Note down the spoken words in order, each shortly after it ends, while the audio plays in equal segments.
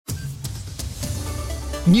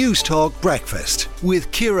Newstalk Breakfast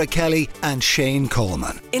with Ciara Kelly and Shane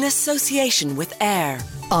Coleman. In association with AIR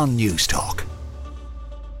On Newstalk.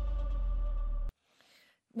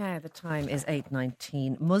 Now the time is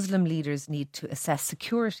 8:19. Muslim leaders need to assess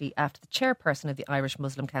security after the chairperson of the Irish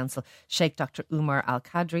Muslim Council, Shaykh Dr. Umar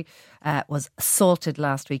Al-Qadri, was assaulted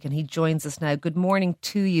last week, and he joins us now. Good morning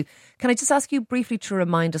to you. Can I just ask you briefly to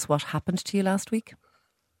remind us what happened to you last week?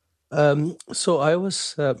 So I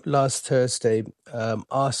was last Thursday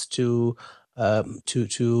asked to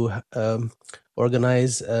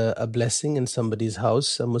organize a blessing in somebody's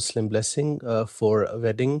house, a Muslim blessing for a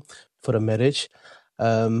wedding, for a marriage.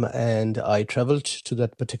 And I traveled to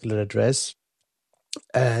that particular address.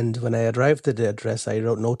 And when I arrived at the address, I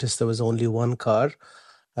noticed there was only one car.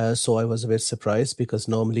 So I was a bit surprised because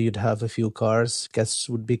normally you'd have a few cars, guests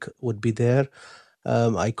would be there.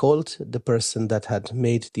 I called the person that had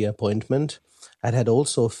made the appointment and had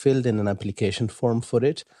also filled in an application form for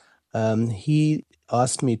it. He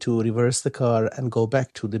asked me to reverse the car and go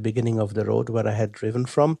back to the beginning of the road where I had driven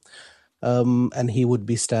from. And he would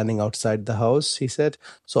be standing outside the house, he said.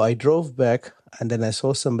 So I drove back, and then I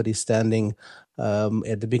saw somebody standing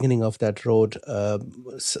at the beginning of that road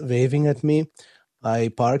waving at me. I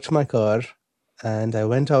parked my car and I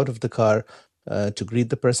went out of the car to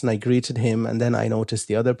greet the person. I greeted him, and then I noticed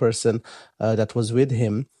the other person that was with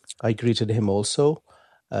him. I greeted him also.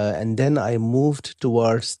 And then I moved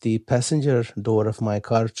towards the passenger door of my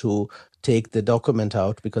car to take the document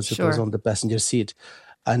out because it was on the passenger seat.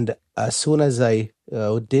 And as soon as I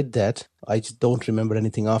did that, I just don't remember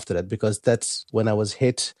anything after that because that's when I was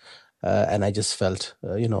hit. And I just felt,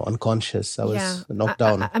 unconscious. I was knocked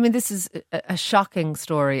down. I mean, this is a shocking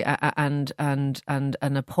story and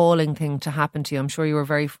an appalling thing to happen to you. I'm sure you were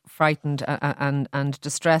very frightened and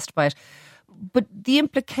distressed by it. But the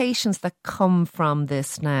implications that come from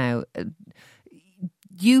this now,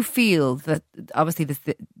 you feel that obviously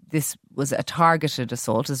this was a targeted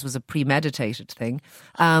assault. This was a premeditated thing.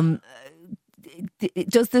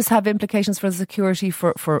 Does this have implications for the security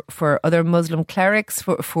for other Muslim clerics,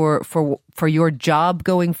 for your job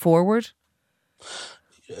going forward?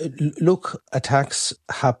 Look, attacks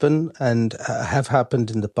happen and have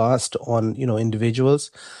happened in the past on individuals,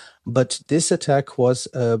 but this attack was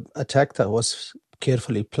an attack that was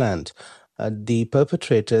carefully planned. The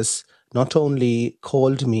perpetrators not only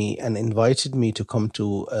called me and invited me to come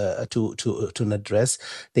to an address,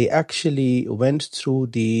 they actually went through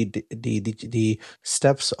the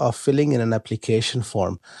steps of filling in an application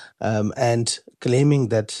form and claiming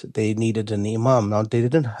that they needed an imam. Now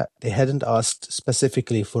they hadn't asked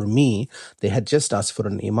specifically for me; they had just asked for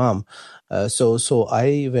an imam. So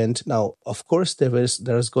I went. Now, of course, there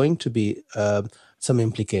is going to be some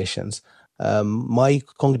implications. My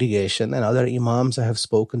congregation and other imams I have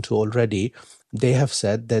spoken to already, they have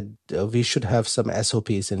said that we should have some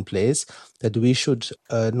SOPs in place, that we should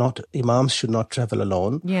imams should not travel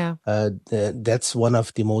alone. Yeah. That's one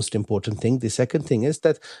of the most important things. The second thing is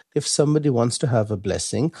that if somebody wants to have a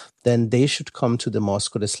blessing, then they should come to the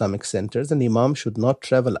mosque or Islamic centers, and the imam should not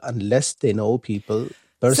travel unless they know people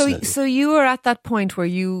personally. So you are at that point where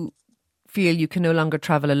you feel you can no longer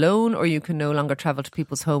travel alone, or you can no longer travel to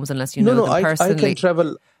people's homes unless you know them personally? I can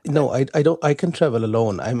travel. No, I don't. I can travel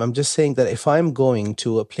alone. I'm just saying that if I'm going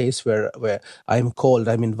to a place where I'm called,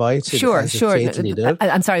 I'm invited. Sure. A faith leader.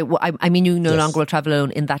 I'm sorry. I mean, you no longer will travel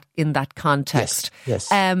alone in that context. Yes.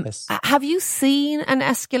 Have you seen an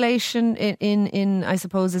escalation in I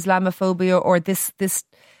suppose Islamophobia or this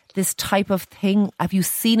type of thing? Have you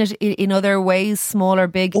seen it in other ways, small or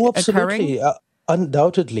big, absolutely. occurring?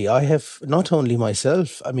 Undoubtedly, I have not only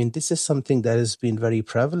myself. I mean, this is something that has been very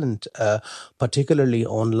prevalent, particularly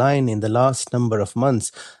online in the last number of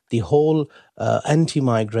months. The whole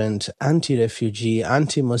anti-migrant, anti-refugee,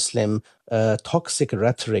 anti-Muslim, toxic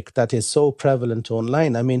rhetoric that is so prevalent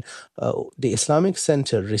online. I mean, the Islamic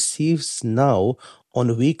Center receives now on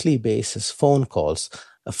a weekly basis phone calls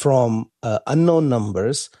from unknown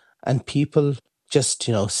numbers and people just,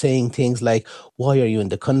 saying things like, why are you in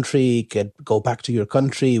the country? Go back to your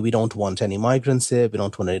country. We don't want any migrants here. We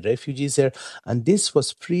don't want any refugees here. And this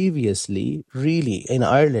was previously really in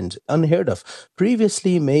Ireland unheard of.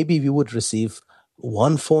 Previously, maybe we would receive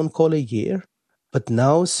one phone call a year. But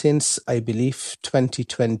now, since I believe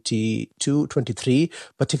 2022, 23,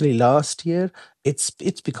 particularly last year, it's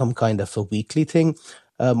become kind of a weekly thing.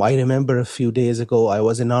 I remember a few days ago, I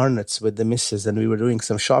was in Arnott's with the missus and we were doing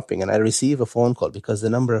some shopping and I received a phone call because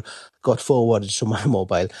the number got forwarded to my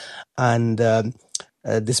mobile. And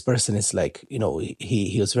this person is like,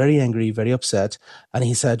 he was very angry, very upset. And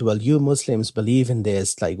he said, well, you Muslims believe in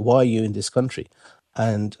this. Like, why are you in this country?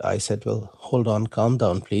 And I said, well, hold on, calm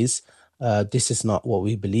down, please. This is not what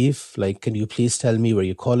we believe. Like, can you please tell me where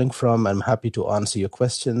you're calling from? I'm happy to answer your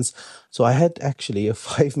questions. So I had actually a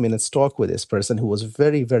 5-minute talk with this person who was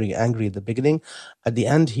very, very angry at the beginning. At the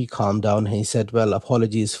end, he calmed down and he said, well,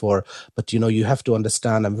 apologies but you have to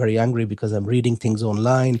understand, I'm very angry because I'm reading things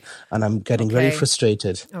online and I'm getting very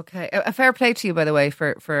frustrated. Okay. A fair play to you, by the way,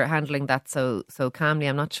 for handling that so calmly.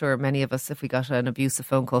 I'm not sure many of us, if we got an abusive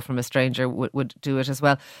phone call from a stranger, would do it as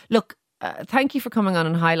well. Look, thank you for coming on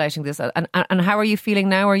and highlighting this. And how are you feeling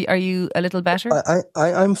now? Are you a little better?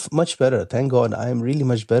 I'm much better. Thank God. I'm really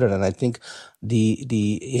much better. And I think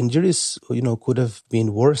the injuries, could have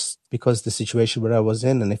been worse because the situation where I was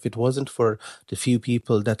in. And if it wasn't for the few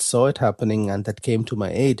people that saw it happening and that came to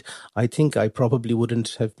my aid, I think I probably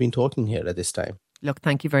wouldn't have been talking here at this time. Look,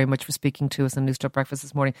 thank you very much for speaking to us on Newstalk Breakfast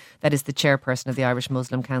this morning. That is the chairperson of the Irish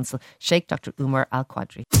Muslim Council, Shaykh Dr. Umar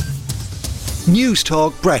Al-Qadri.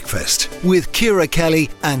 Newstalk Breakfast with Ciara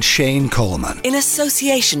Kelly and Shane Coleman. In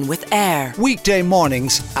association with AIR. Weekday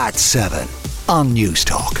mornings at 7 on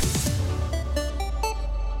Newstalk.